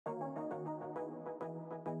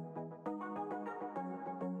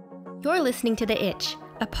You're listening to The Itch,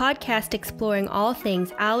 a podcast exploring all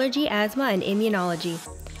things allergy, asthma, and immunology.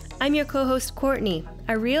 I'm your co-host, Courtney,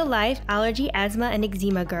 a real-life allergy, asthma, and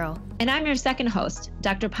eczema girl. And I'm your second host,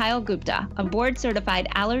 Dr. Payal Gupta, a board-certified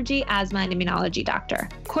allergy, asthma, and immunology doctor.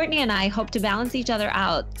 Courtney and I hope to balance each other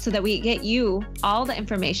out so that we get you all the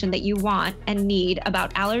information that you want and need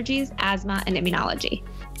about allergies, asthma, and immunology.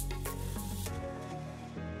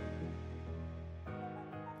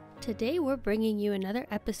 Today, we're bringing you another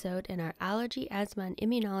episode in our Allergy, Asthma, and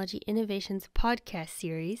Immunology Innovations podcast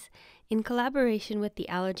series in collaboration with the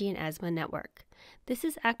Allergy and Asthma Network. This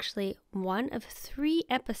is actually one of 3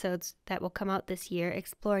 episodes that will come out this year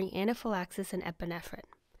exploring anaphylaxis and epinephrine.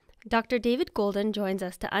 Dr. David Golden joins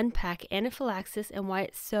us to unpack anaphylaxis and why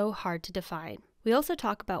it's so hard to define. We also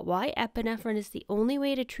talk about why epinephrine is the only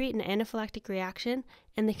way to treat an anaphylactic reaction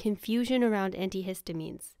and the confusion around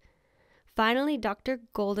antihistamines. Finally, Dr.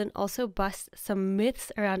 Golden also busts some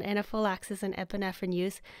myths around anaphylaxis and epinephrine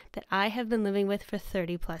use that I have been living with for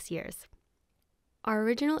 30 plus years. Our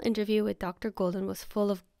original interview with Dr. Golden was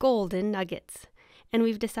full of golden nuggets, and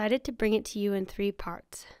we've decided to bring it to you in 3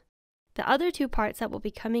 parts. The other 2 parts that will be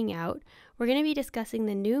coming out, we're going to be discussing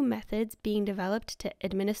the new methods being developed to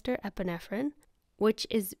administer epinephrine, which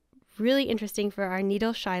is really interesting for our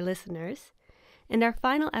needle-shy listeners. And our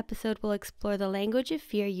final episode will explore the language of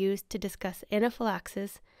fear used to discuss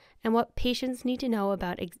anaphylaxis and what patients need to know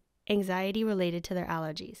about anxiety related to their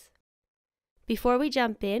allergies. Before we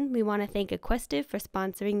jump in, we want to thank Aquestive for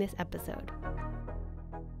sponsoring this episode.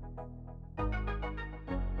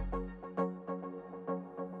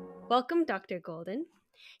 Welcome, Dr. Golden.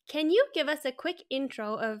 Can you give us a quick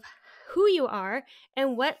intro of who you are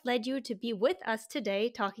and what led you to be with us today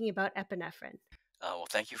talking about epinephrine? Well,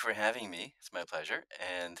 thank you for having me. It's my pleasure.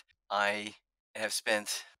 And I have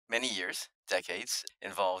spent many years, decades,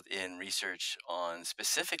 involved in research on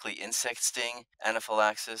specifically insect sting,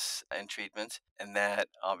 anaphylaxis, and treatment. And that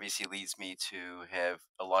obviously leads me to have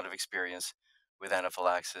a lot of experience with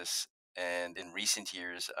anaphylaxis. And in recent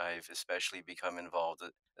years, I've especially become involved,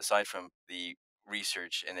 aside from the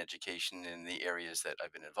research and education in the areas that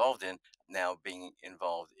I've been involved in, now being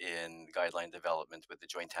involved in guideline development with the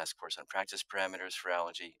Joint Task Force on Practice Parameters for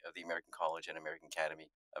Allergy of the American College and American Academy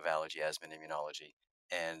of Allergy, Asthma, and Immunology.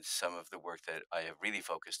 And some of the work that I have really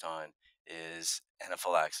focused on is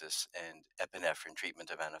anaphylaxis and epinephrine treatment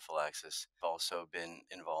of anaphylaxis. I've also been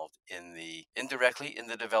involved indirectly in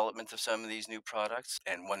the development of some of these new products,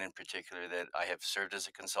 and one in particular that I have served as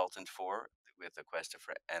a consultant for with Aquestive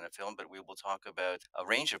for Anaphylaxis, but we will talk about a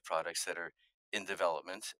range of products that are in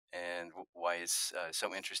development and why it's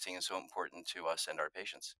so interesting and so important to us and our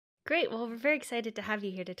patients. Great. Well, we're very excited to have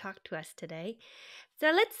you here to talk to us today.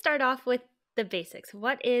 So let's start off with the basics.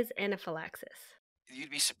 What is anaphylaxis?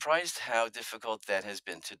 You'd be surprised how difficult that has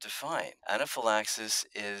been to define. Anaphylaxis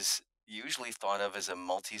is usually thought of as a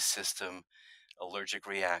multi-system allergic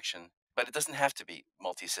reaction, but it doesn't have to be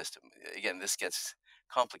multi-system. Again, this gets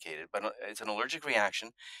complicated, but it's an allergic reaction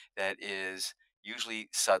that is usually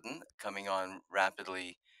sudden, coming on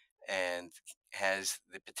rapidly, and has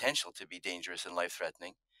the potential to be dangerous and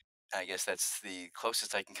life-threatening. I guess that's the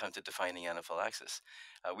closest I can come to defining anaphylaxis.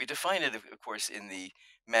 We define it, of course, in the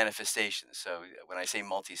manifestations. So when I say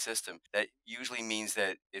multi-system, that usually means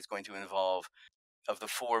that it's going to involve, of the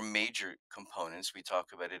 4 major components, we talk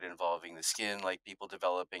about it involving the skin, like people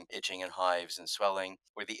developing itching and hives and swelling,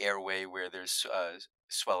 or the airway where there's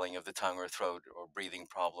swelling of the tongue or throat or breathing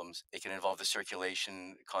problems. It can involve the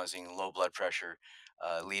circulation causing low blood pressure,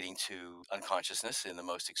 leading to unconsciousness in the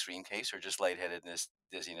most extreme case, or just lightheadedness,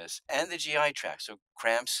 dizziness, and the GI tract. So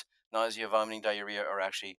cramps, nausea, vomiting, diarrhea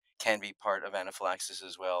can be part of anaphylaxis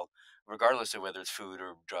as well, regardless of whether it's food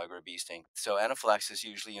or drug or bee sting. So anaphylaxis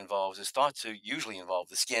is thought to usually involve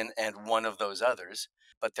the skin and one of those others.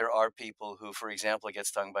 But there are people who, for example, get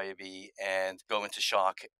stung by a bee and go into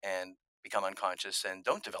shock and become unconscious and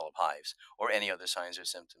don't develop hives or any other signs or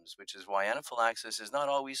symptoms, which is why anaphylaxis is not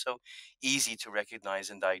always so easy to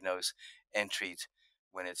recognize and diagnose and treat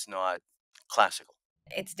when it's not classical.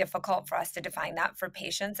 It's difficult for us to define that for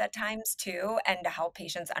patients at times too, and to help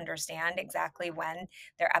patients understand exactly when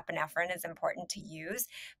their epinephrine is important to use.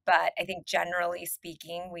 But I think generally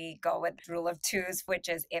speaking, we go with rule of 2s, which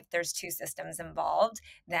is if there's 2 systems involved,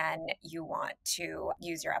 then you want to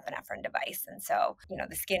use your epinephrine device. And so,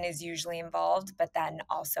 the skin is usually involved, but then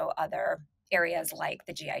also other areas like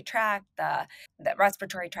the GI tract, the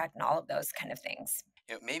respiratory tract, and all of those kind of things.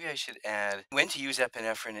 Maybe I should add, when to use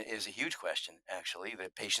epinephrine is a huge question, actually,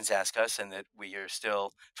 that patients ask us and that we are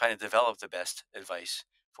still trying to develop the best advice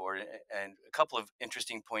report, and a couple of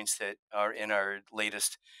interesting points that are in our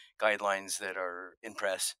latest guidelines that are in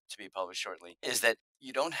press to be published shortly, is that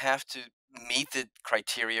you don't have to meet the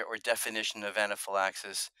criteria or definition of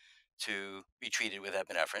anaphylaxis to be treated with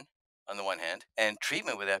epinephrine on the one hand, and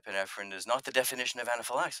treatment with epinephrine is not the definition of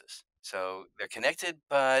anaphylaxis. So they're connected,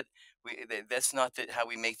 but that's not how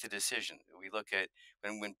we make the decision. We look at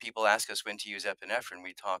when people ask us when to use epinephrine,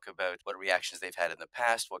 we talk about what reactions they've had in the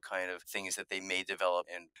past, what kind of things that they may develop,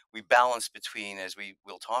 and we balance between, as we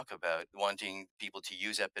will talk about, wanting people to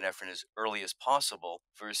use epinephrine as early as possible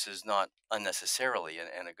versus not unnecessarily.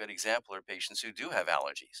 And a good example are patients who do have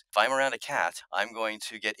allergies. If I'm around a cat, I'm going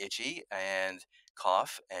to get itchy and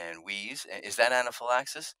cough and wheeze. Is that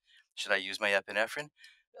anaphylaxis? Should I use my epinephrine?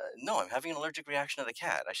 No, I'm having an allergic reaction to the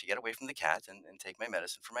cat. I should get away from the cat and take my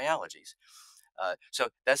medicine for my allergies. So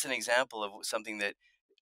that's an example of something that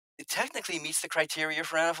it technically meets the criteria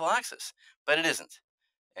for anaphylaxis, but it isn't.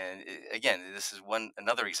 And again, this is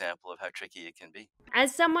another example of how tricky it can be.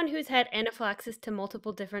 As someone who's had anaphylaxis to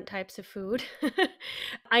multiple different types of food,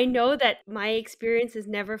 I know that my experience has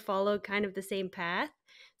never followed kind of the same path.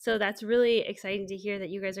 So that's really exciting to hear that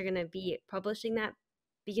you guys are going to be publishing that,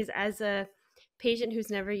 because as a patient who's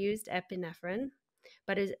never used epinephrine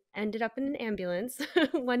but has ended up in an ambulance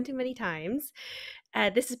one too many times,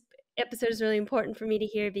 episode is really important for me to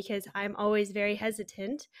hear, because I'm always very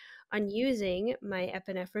hesitant on using my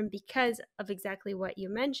epinephrine because of exactly what you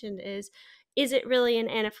mentioned. Is it really an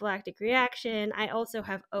anaphylactic reaction? I also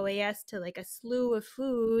have OAS to like a slew of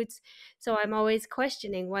foods, so I'm always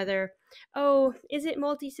questioning whether, oh, is it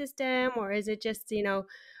multisystem, or is it just,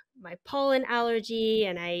 my pollen allergy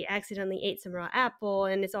and I accidentally ate some raw apple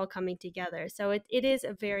and it's all coming together. So it is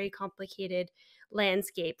a very complicated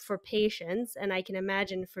landscape for patients, and I can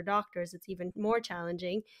imagine for doctors it's even more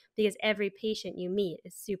challenging, because every patient you meet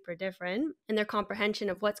is super different and their comprehension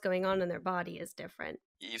of what's going on in their body is different.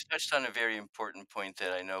 You've touched on a very important point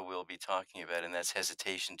that I know we'll be talking about, and that's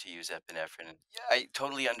hesitation to use epinephrine. And yeah, I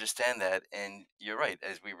totally understand that, and you're right.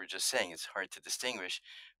 As we were just saying, it's hard to distinguish.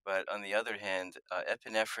 But on the other hand,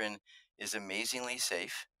 epinephrine is amazingly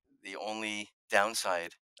safe. The only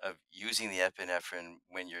downside of using the epinephrine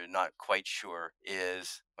when you're not quite sure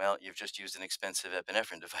is, well, you've just used an expensive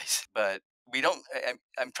epinephrine device. But we don't,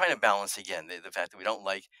 I'm trying to balance again the fact that we don't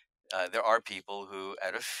like, there are people who,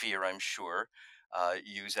 out of fear, I'm sure,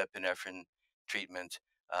 use epinephrine treatment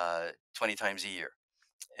 20 times a year.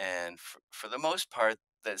 And for the most part,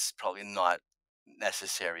 that's probably not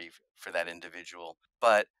necessary for that individual.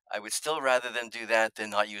 But I would still rather them do that than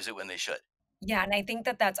not use it when they should. Yeah, and I think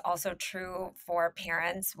that that's also true for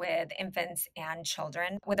parents with infants and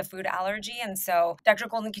children with a food allergy. And so, Dr.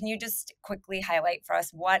 Golden, can you just quickly highlight for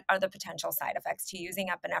us what are the potential side effects to using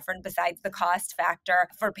epinephrine besides the cost factor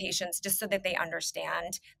for patients, just so that they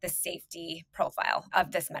understand the safety profile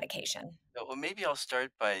of this medication? Well, maybe I'll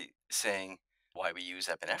start by saying why we use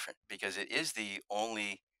epinephrine, because it is the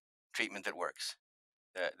only treatment that works.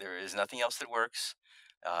 There is nothing else that works.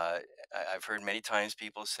 Uh, I've heard many times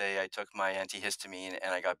people say, I took my antihistamine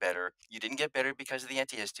and I got better. You didn't get better because of the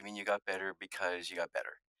antihistamine, you got better because you got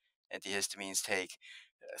better. Antihistamines take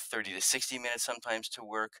 30 to 60 minutes sometimes to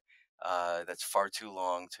work. That's far too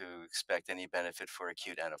long to expect any benefit for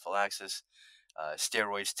acute anaphylaxis.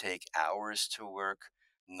 Steroids take hours to work,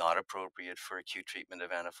 not appropriate for acute treatment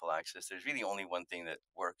of anaphylaxis. There's really only one thing that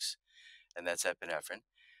works, and that's epinephrine.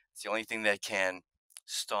 It's the only thing that can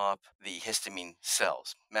stop the histamine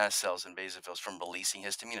cells, mast cells and basophils, from releasing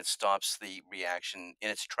histamine. It stops the reaction in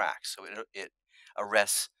its tracks. So it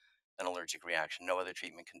arrests an allergic reaction. No other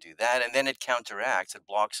treatment can do that. And then it counteracts, it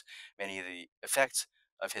blocks many of the effects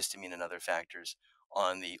of histamine and other factors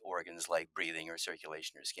on the organs like breathing or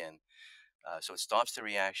circulation or skin. So it stops the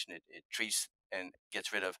reaction, it treats and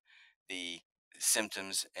gets rid of the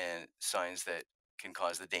symptoms and signs that can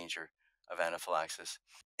cause the danger of anaphylaxis.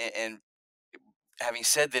 And having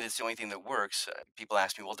said that it's the only thing that works, people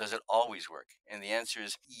ask me, well, does it always work? And the answer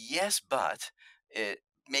is yes, but it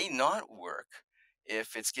may not work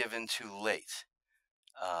if it's given too late.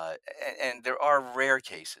 And there are rare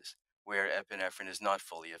cases where epinephrine is not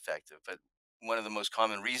fully effective, but one of the most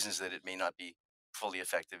common reasons that it may not be fully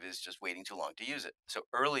effective is just waiting too long to use it. So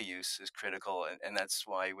early use is critical, and that's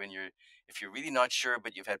why if you're really not sure,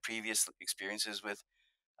 but you've had previous experiences with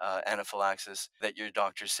anaphylaxis that your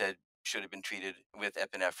doctor said should have been treated with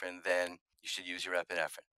epinephrine, then you should use your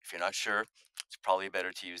epinephrine. If you're not sure, it's probably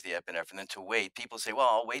better to use the epinephrine than to wait. People say, well,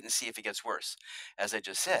 I'll wait and see if it gets worse. As I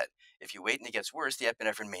just said, if you wait and it gets worse, the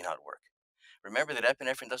epinephrine may not work. Remember that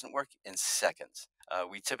epinephrine doesn't work in seconds.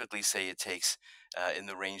 We typically say it takes in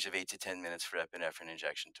the range of 8 to 10 minutes for epinephrine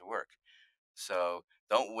injection to work. So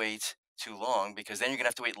don't wait too long, because then you're going to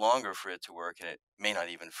have to wait longer for it to work, and it may not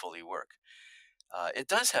even fully work. It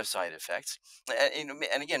does have side effects.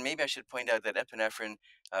 And again, maybe I should point out that epinephrine,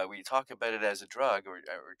 we talk about it as a drug or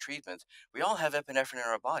treatment. We all have epinephrine in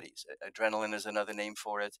our bodies. Adrenaline is another name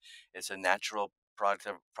for it. It's a natural product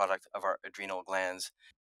of our adrenal glands.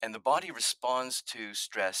 And the body responds to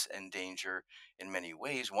stress and danger in many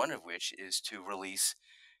ways, one of which is to release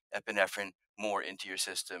epinephrine more into your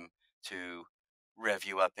system to rev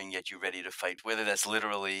you up and get you ready to fight, whether that's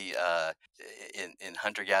literally in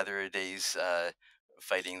hunter-gatherer days,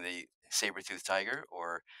 fighting the saber-toothed tiger,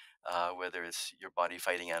 or whether it's your body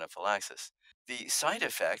fighting anaphylaxis. The side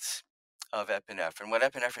effects of epinephrine, what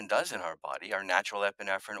epinephrine does in our body, our natural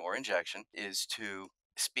epinephrine or injection, is to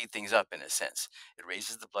speed things up in a sense. It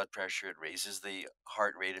raises the blood pressure, it raises the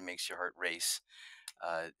heart rate, it makes your heart race.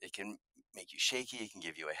 It can make you shaky. It can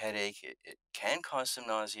give you a headache. It can cause some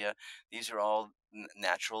nausea. These are all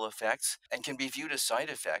natural effects and can be viewed as side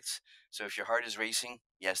effects. So if your heart is racing,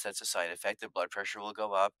 yes, that's a side effect. The blood pressure will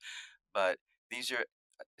go up. But these are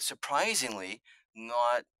surprisingly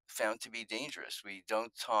not found to be dangerous. We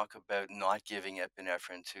don't talk about not giving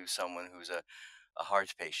epinephrine to someone who's a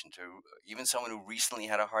heart patient, or even someone who recently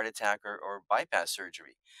had a heart attack or bypass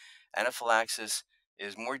surgery. Anaphylaxis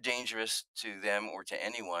is more dangerous to them or to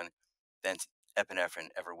anyone than epinephrine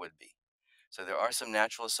ever would be. So there are some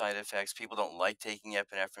natural side effects. People don't like taking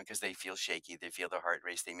epinephrine because they feel shaky, they feel their heart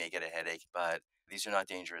race, they may get a headache, but these are not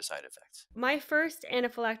dangerous side effects. My first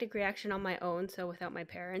anaphylactic reaction on my own, so without my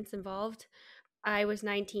parents involved, I was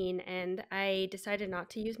 19 and I decided not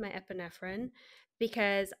to use my epinephrine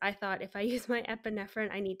because I thought if I use my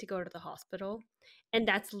epinephrine, I need to go to the hospital. And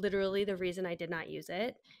that's literally the reason I did not use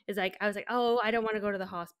it. Is like I was like, "Oh, I don't want to go to the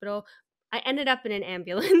hospital." I ended up in an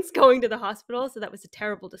ambulance going to the hospital, so that was a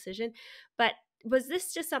terrible decision. But was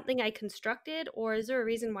this just something I constructed, or is there a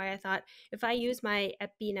reason why I thought if I use my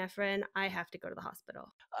epinephrine, I have to go to the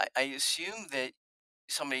hospital? I assume that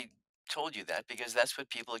somebody told you that because that's what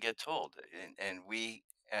people get told. And we,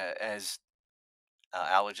 as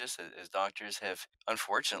allergists, as doctors, have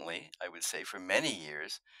unfortunately, I would say, for many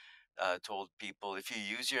years, told people if you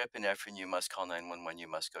use your epinephrine, you must call 911, you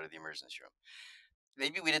must go to the emergency room.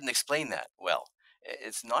 Maybe we didn't explain that well.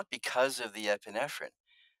 It's not because of the epinephrine,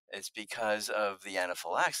 it's because of the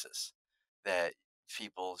anaphylaxis that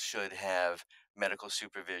people should have medical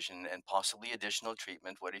supervision and possibly additional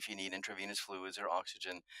treatment. What if you need intravenous fluids or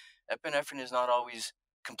oxygen? Epinephrine is not always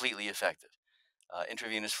completely effective.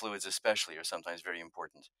 Intravenous fluids, especially, are sometimes very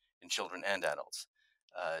important in children and adults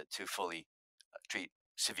to fully treat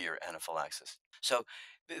severe anaphylaxis. So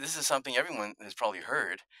this is something everyone has probably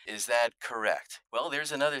heard. Is that correct? Well,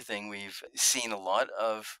 there's another thing. We've seen a lot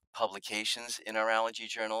of publications in our allergy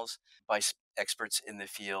journals by experts in the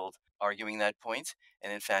field arguing that point.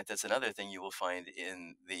 And in fact, that's another thing you will find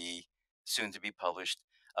in the soon to be published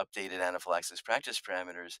updated anaphylaxis practice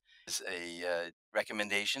parameters is a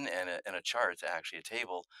recommendation and a chart, actually a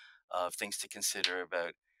table of things to consider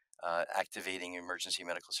about activating emergency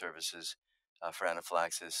medical services for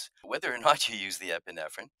anaphylaxis, whether or not you use the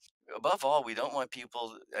epinephrine. Above all, we don't want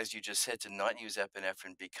people, as you just said, to not use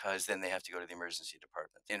epinephrine because then they have to go to the emergency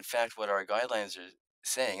department. In fact, what our guidelines are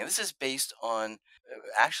saying, and this is based on,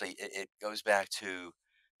 actually, it goes back to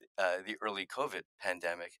the early COVID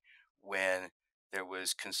pandemic when there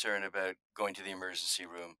was concern about going to the emergency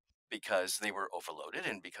room because they were overloaded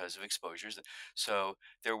and because of exposures. So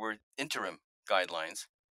there were interim guidelines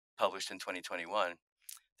published in 2021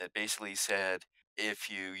 that basically said if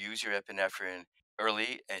you use your epinephrine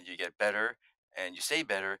early and you get better and you stay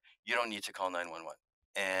better, you don't need to call 911.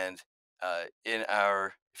 And in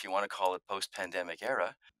our, if you want to call it post pandemic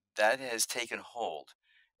era, that has taken hold.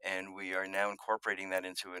 And we are now incorporating that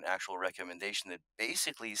into an actual recommendation that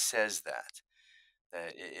basically says that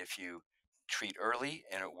if you treat early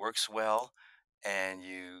and it works well and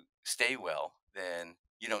you stay well, then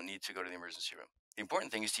you don't need to go to the emergency room. The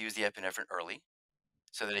important thing is to use the epinephrine early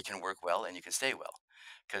so that it can work well and you can stay well.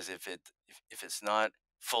 Because if it's not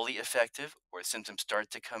fully effective or symptoms start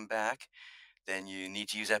to come back, then you need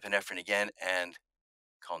to use epinephrine again and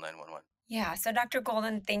call 911. Yeah. So, Dr.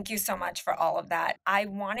 Golden, thank you so much for all of that. I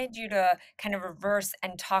wanted you to kind of reverse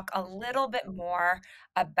and talk a little bit more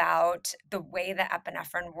about the way the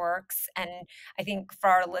epinephrine works. And I think for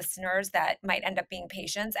our listeners that might end up being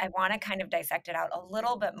patients, I want to kind of dissect it out a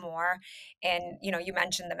little bit more. And, you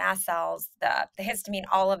mentioned the mast cells, the histamine,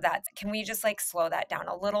 all of that. Can we just like slow that down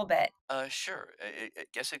a little bit? Sure. I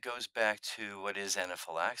guess it goes back to what is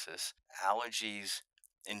anaphylaxis. Allergies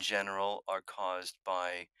in general are caused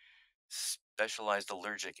by specialized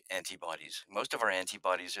allergic antibodies. Most of our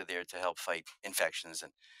antibodies are there to help fight infections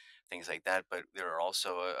and things like that, but there are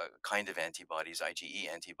also a kind of antibodies, IgE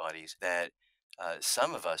antibodies, that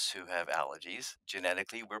some of us who have allergies,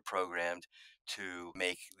 genetically, we're programmed to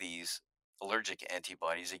make these allergic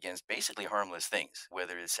antibodies against basically harmless things,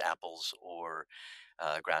 whether it's apples or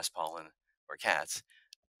grass pollen or cats.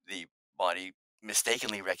 The body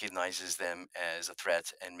mistakenly recognizes them as a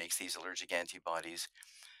threat and makes these allergic antibodies.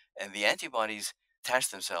 And the antibodies attach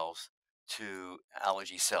themselves to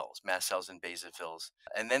allergy cells, mast cells and basophils.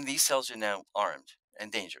 And then these cells are now armed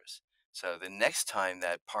and dangerous. So the next time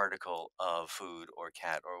that particle of food or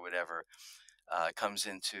cat or whatever comes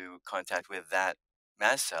into contact with that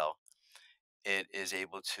mast cell, it is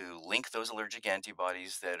able to link those allergic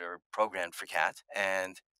antibodies that are programmed for cat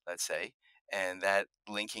and let's say, and that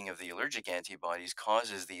linking of the allergic antibodies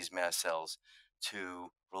causes these mast cells to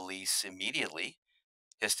release immediately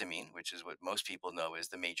histamine, which is what most people know is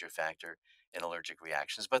the major factor in allergic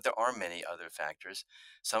reactions. But there are many other factors,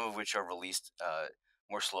 some of which are released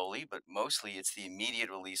more slowly, but mostly it's the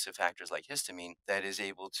immediate release of factors like histamine that is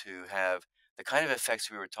able to have the kind of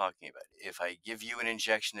effects we were talking about. If I give you an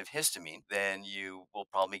injection of histamine, then you will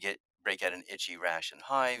probably break out an itchy rash and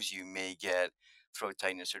hives. You may get throat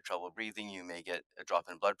tightness or trouble breathing. You may get a drop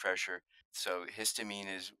in blood pressure. So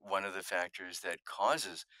histamine is one of the factors that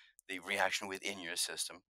causes the reaction within your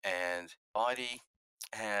system. And body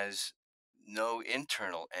has no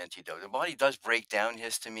internal antidote. The body does break down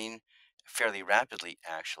histamine fairly rapidly,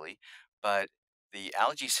 actually, but the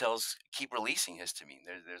allergy cells keep releasing histamine.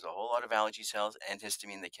 There's a whole lot of allergy cells and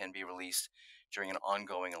histamine that can be released during an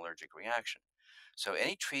ongoing allergic reaction. So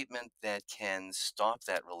any treatment that can stop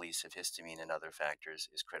that release of histamine and other factors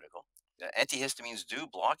is critical. Antihistamines do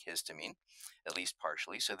block histamine, at least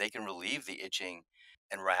partially, so they can relieve the itching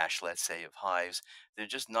and rash, let's say, of hives. They're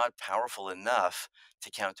just not powerful enough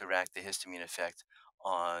to counteract the histamine effect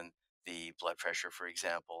on the blood pressure, for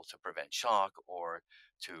example, to prevent shock or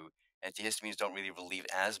to antihistamines don't really relieve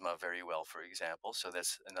asthma very well, for example. So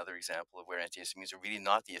that's another example of where antihistamines are really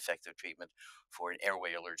not the effective treatment for an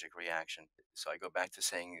airway allergic reaction. So I go back to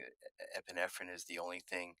saying epinephrine is the only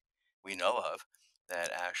thing we know of that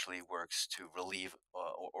actually works to relieve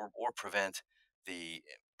or prevent the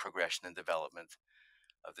progression and development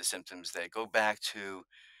of the symptoms that go back to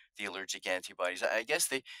the allergic antibodies. I guess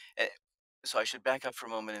eh, so I should back up for a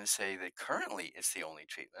moment and say that currently it's the only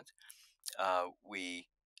treatment. We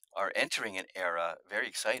are entering an era, very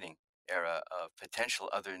exciting era of potential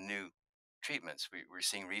other new treatments. We're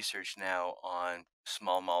seeing research now on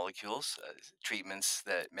small molecules, treatments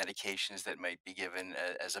medications that might be given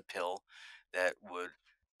as a pill that would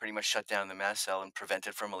pretty much shut down the mast cell and prevent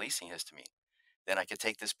it from releasing histamine. Then I could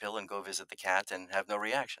take this pill and go visit the cat and have no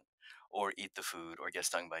reaction, or eat the food, or get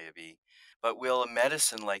stung by a bee. But will a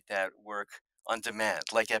medicine like that work on demand,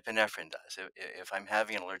 like epinephrine does? If I'm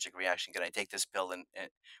having an allergic reaction, can I take this pill and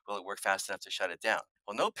will it work fast enough to shut it down?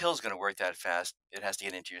 Well, no pill's going to work that fast. It has to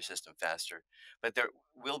get into your system faster. But there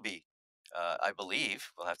will be, I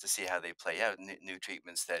believe, we'll have to see how they play out, new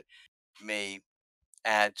treatments that may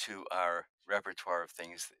add to our repertoire of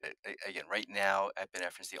things. Again, right now,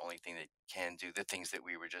 epinephrine is the only thing that can do the things that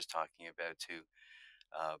we were just talking about to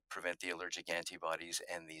prevent the allergic antibodies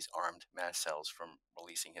and these armed mast cells from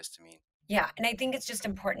releasing histamine. Yeah, and I think it's just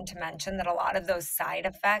important to mention that a lot of those side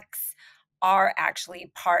effects are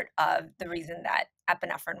actually part of the reason that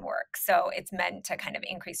epinephrine works. So it's meant to kind of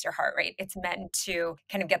increase your heart rate. It's meant to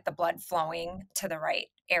kind of get the blood flowing to the right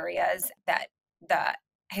areas that the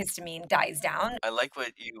histamine dies down. I like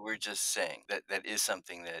what you were just saying. That is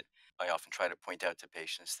something that I often try to point out to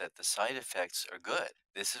patients that the side effects are good.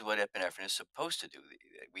 This is what epinephrine is supposed to do.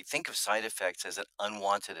 We think of side effects as an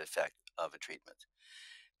unwanted effect of a treatment.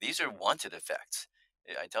 These are wanted effects.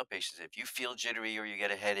 I tell patients if you feel jittery or you get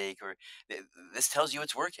a headache or this tells you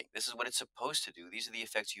it's working. This is what it's supposed to do. These are the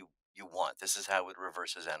effects you want. This is how it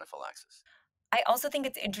reverses anaphylaxis. I also think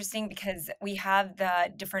it's interesting because we have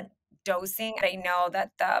the different dosing. I know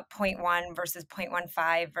that the zero point 0.1 versus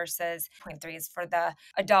 0.15 versus zero point 0.3 is for the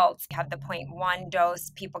adults. We have the zero point 0.1 dose.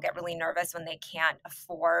 People get really nervous when they can't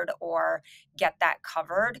afford or get that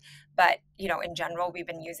covered. But, in general, we've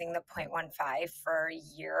been using the 0.15 for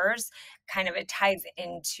years. Kind of it ties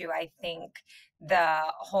into, I think, the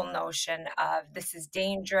whole notion of this is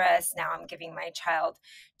dangerous. Now I'm giving my child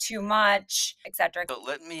too much, etc. So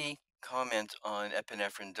let me comment on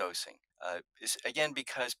epinephrine dosing. Again,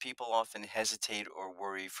 because people often hesitate or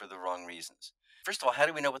worry for the wrong reasons. First of all, how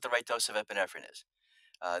do we know what the right dose of epinephrine is?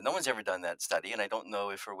 No one's ever done that study, and I don't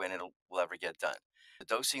know if or when will ever get done.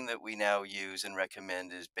 The dosing that we now use and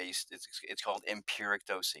recommend is it's called empiric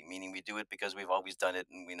dosing, meaning we do it because we've always done it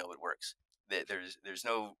and we know it works. There's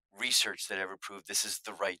no research that ever proved this is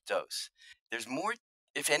the right dose. There's more,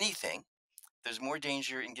 if anything, there's more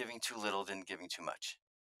danger in giving too little than giving too much.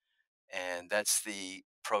 And that's the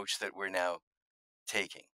approach that we're now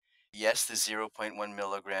taking. Yes, the zero point 0.1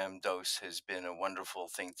 milligram dose has been a wonderful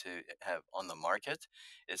thing to have on the market.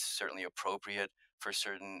 It's certainly appropriate for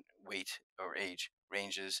certain weight or age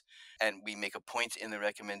ranges. And we make a point in the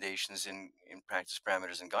recommendations in practice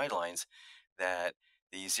parameters and guidelines that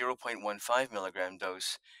the 0.15 milligram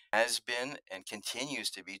dose has been and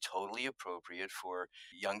continues to be totally appropriate for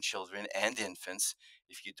young children and infants.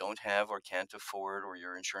 If you don't have or can't afford, or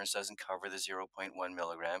your insurance doesn't cover the zero point 0.1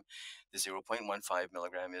 milligram, the 0.15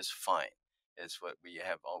 milligram is fine. It's what we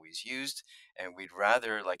have always used. And we'd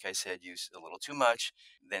rather, like I said, use a little too much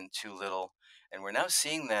than too little. And we're now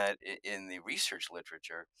seeing that in the research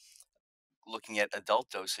literature, looking at adult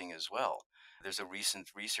dosing as well. There's a recent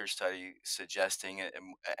research study suggesting, and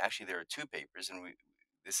actually there are two papers, and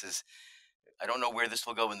this is, I don't know where this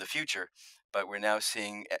will go in the future, but we're now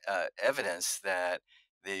seeing evidence that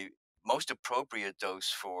the most appropriate dose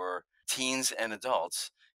for teens and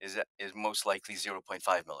adults is most likely zero point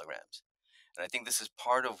 0.5 milligrams. And I think this is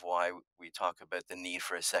part of why we talk about the need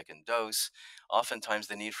for a second dose. Oftentimes,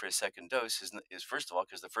 the need for a second dose is first of all,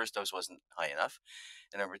 because the first dose wasn't high enough.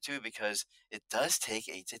 And number two, because it does take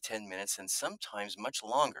 8 to 10 minutes and sometimes much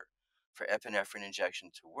longer for epinephrine injection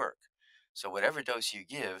to work. So, whatever dose you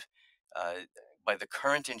give, uh, by the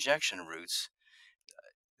current injection routes,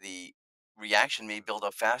 the reaction may build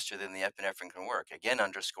up faster than the epinephrine can work. Again,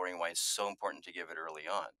 underscoring why it's so important to give it early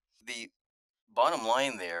on. The bottom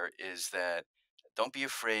line there is that don't be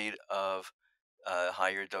afraid of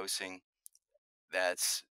higher dosing.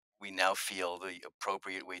 That's, we now feel, the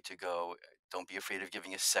appropriate way to go. Don't be afraid of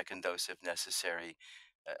giving a second dose if necessary.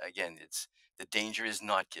 Again, it's, the danger is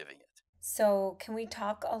not giving it. So, can we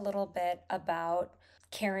talk a little bit about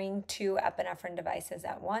carrying two epinephrine devices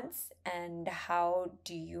at once, and how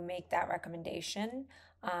do you make that recommendation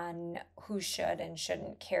on who should and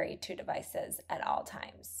shouldn't carry two devices at all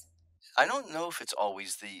times? I don't know if it's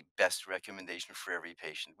always the best recommendation for every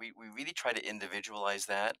patient. We really try to individualize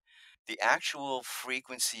that. The actual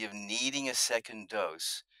frequency of needing a second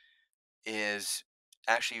dose is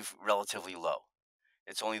actually relatively low.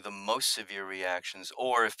 It's only the most severe reactions,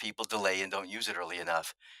 or if people delay and don't use it early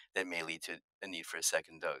enough, that may lead to a need for a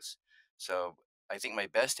second dose. So I think my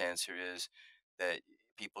best answer is that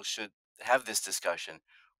people should have this discussion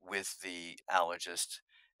with the allergist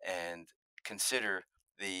and consider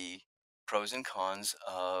the pros and cons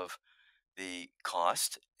of the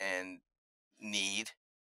cost and need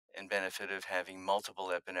and benefit of having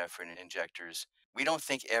multiple epinephrine injectors. We don't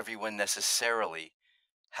think everyone necessarily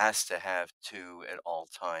has to have two at all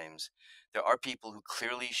times. There are people who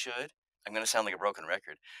clearly should. I'm going to sound like a broken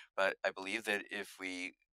record, but I believe that if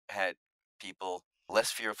we had people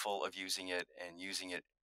less fearful of using it and using it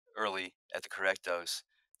early at the correct dose,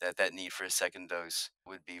 that need for a second dose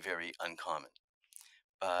would be very uncommon.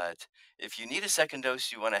 But if you need a second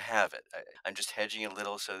dose, you want to have it. I'm just hedging a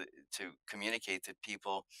little to communicate to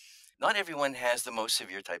people, not everyone has the most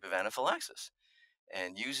severe type of anaphylaxis,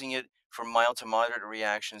 and using it for mild to moderate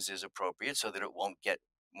reactions is appropriate so that it won't get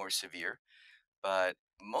more severe. But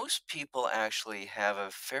most people actually have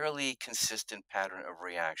a fairly consistent pattern of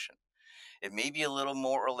reaction. It may be a little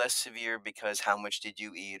more or less severe because how much did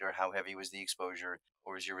you eat, or how heavy was the exposure,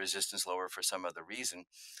 or is your resistance lower for some other reason.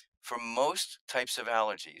 For most types of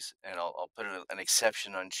allergies, and I'll put an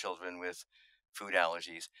exception on children with food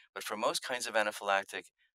allergies, but for most kinds of anaphylactic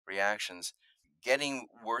reactions, getting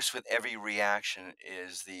worse with every reaction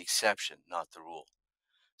is the exception, not the rule.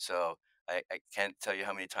 So I can't tell you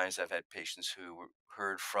how many times I've had patients who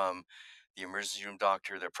heard from the emergency room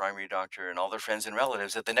doctor, their primary doctor, and all their friends and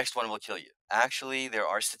relatives that the next one will kill you. Actually, there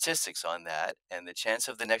are statistics on that, and the chance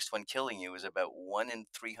of the next one killing you is about 1 in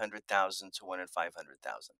 300,000 to 1 in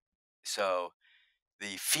 500,000. So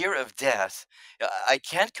the fear of death, I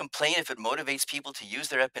can't complain if it motivates people to use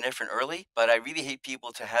their epinephrine early, but I really hate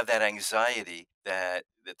people to have that anxiety that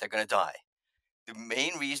they're going to die. The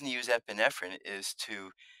main reason you use epinephrine is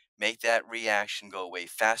to make that reaction go away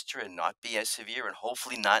faster and not be as severe, and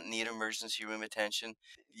hopefully not need emergency room attention.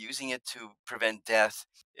 Using it to prevent death,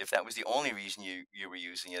 if that was the only reason you were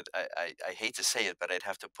using it, I hate to say it, but I'd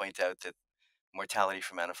have to point out that mortality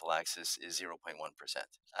from anaphylaxis is 0.1%.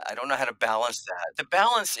 I don't know how to balance that. The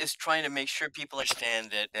balance is trying to make sure people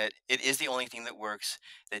understand that it is the only thing that works,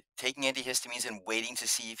 that taking antihistamines and waiting to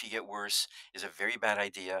see if you get worse is a very bad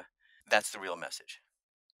idea. That's the real message.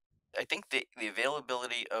 I think the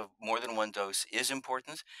availability of more than one dose is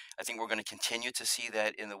important. I think we're going to continue to see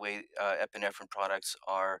that in the way epinephrine products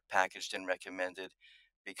are packaged and recommended,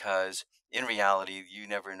 because in reality, you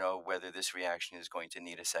never know whether this reaction is going to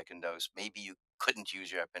need a second dose. Maybe you couldn't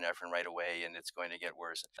use your epinephrine right away and it's going to get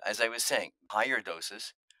worse. As I was saying, higher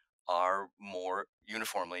doses are more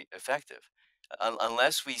uniformly effective.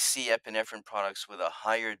 Unless we see epinephrine products with a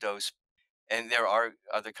higher dose, and there are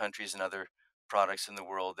other countries and other products in the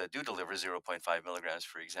world that do deliver zero point 0.5 milligrams,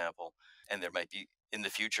 for example, and there might be in the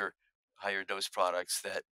future higher dose products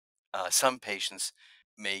that some patients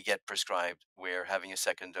may get prescribed where having a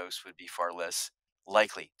second dose would be far less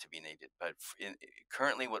likely to be needed. But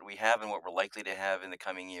currently, what we have and what we're likely to have in the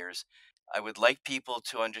coming years, I would like people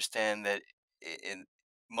to understand that in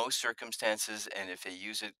most circumstances, and if they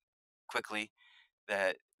use it quickly,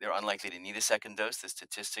 that they're unlikely to need a second dose. The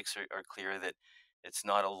statistics are clear that it's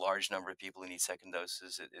not a large number of people who need second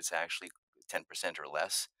doses. It's actually 10% or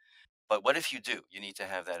less. But what if you do? You need to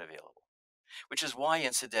have that available. Which is why,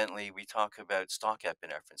 incidentally, we talk about stock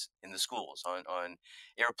epinephrines in the schools, on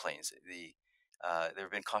airplanes. There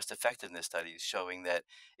have been cost effectiveness studies showing that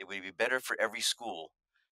it would be better for every school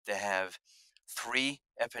to have 3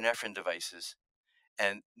 epinephrine devices,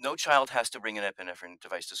 and no child has to bring an epinephrine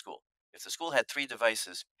device to school. If the school had 3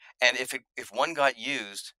 devices, and if one got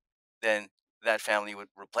used, then that family would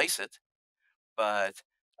replace it. But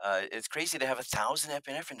it's crazy to have 1,000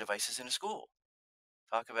 epinephrine devices in a school.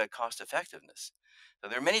 Talk about cost effectiveness. So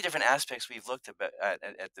there are many different aspects we've looked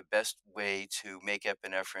at the best way to make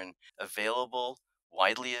epinephrine available,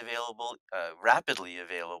 widely available, rapidly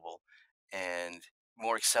available, and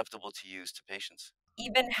more acceptable to use to patients.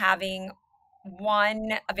 Even having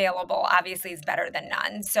one available obviously is better than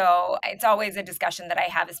none. So it's always a discussion that I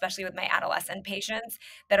have, especially with my adolescent patients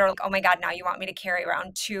that are like, oh my God, now you want me to carry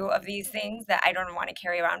around 2 of these things that I don't want to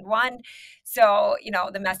carry around one. So,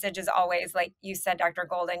 the message is always, like you said, Dr.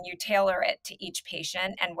 Golden, you tailor it to each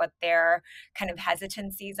patient and what their kind of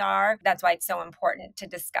hesitancies are. That's why it's so important to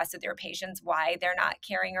discuss with your patients why they're not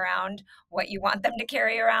carrying around what you want them to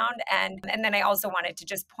carry around. And then I also wanted to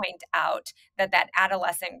just point out that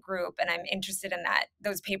adolescent group, and I'm interested in that,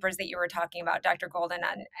 those papers that you were talking about, Dr. Golden,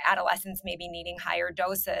 on adolescents maybe needing higher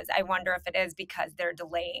doses. I wonder if it is because they're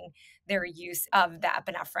delaying their use of the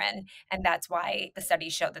epinephrine, and that's why the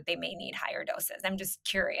studies show that they may need higher doses. I'm just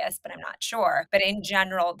curious, but I'm not sure. But in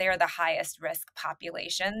general, they're the highest risk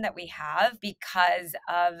population that we have because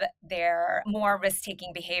of their more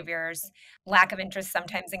risk-taking behaviors, lack of interest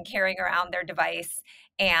sometimes in carrying around their device,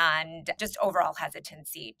 and just overall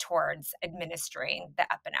hesitancy towards administering the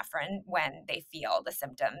epinephrine when they feel the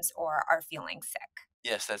symptoms or are feeling sick.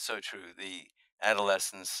 Yes, that's so true. The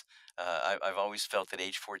adolescents, I've always felt that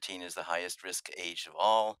age 14 is the highest risk age of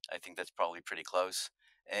all. I think that's probably pretty close.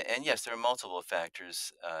 And yes, there are multiple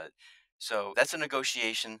factors. So that's a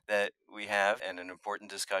negotiation that we have and an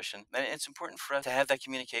important discussion. And it's important for us to have that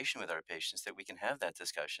communication with our patients, that we can have that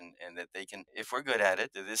discussion and that they can, if we're good at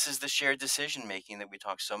it, this is the shared decision making that we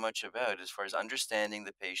talk so much about as far as understanding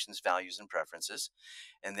the patient's values and preferences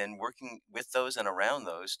and then working with those and around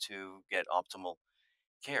those to get optimal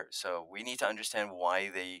care. So we need to understand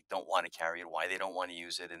why they don't want to carry it, why they don't want to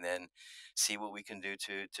use it, and then see what we can do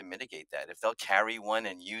to mitigate that. If they'll carry one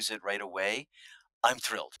and use it right away, I'm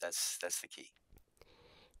thrilled. That's the key.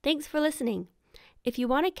 Thanks for listening. If you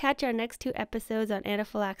want to catch our next 2 episodes on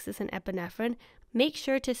anaphylaxis and epinephrine, make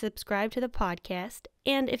sure to subscribe to the podcast.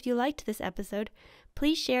 And if you liked this episode,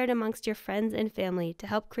 please share it amongst your friends and family to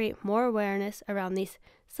help create more awareness around these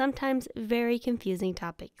sometimes very confusing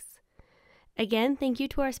topics. Again, thank you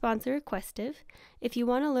to our sponsor, Requestive. If you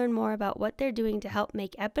want to learn more about what they're doing to help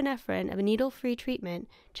make epinephrine a needle-free treatment,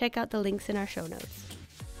 check out the links in our show notes.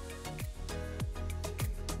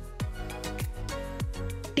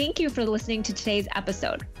 Thank you for listening to today's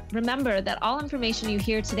episode. Remember that all information you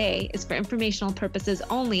hear today is for informational purposes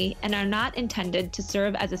only and are not intended to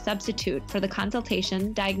serve as a substitute for the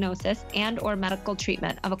consultation, diagnosis, and/or medical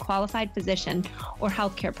treatment of a qualified physician or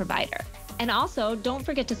healthcare provider. And also, don't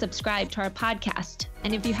forget to subscribe to our podcast.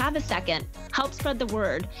 And if you have a second, help spread the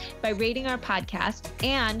word by rating our podcast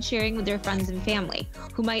and sharing with your friends and family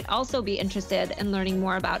who might also be interested in learning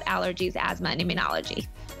more about allergies, asthma, and immunology.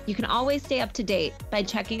 You can always stay up to date by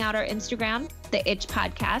checking out our Instagram, The Itch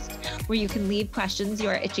Podcast, where you can leave questions you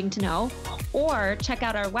are itching to know, or check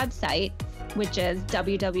out our website, which is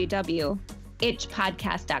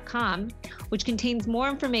www.itchpodcast.com, which contains more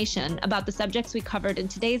information about the subjects we covered in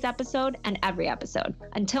today's episode and every episode.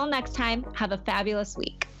 Until next time, have a fabulous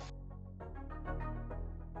week.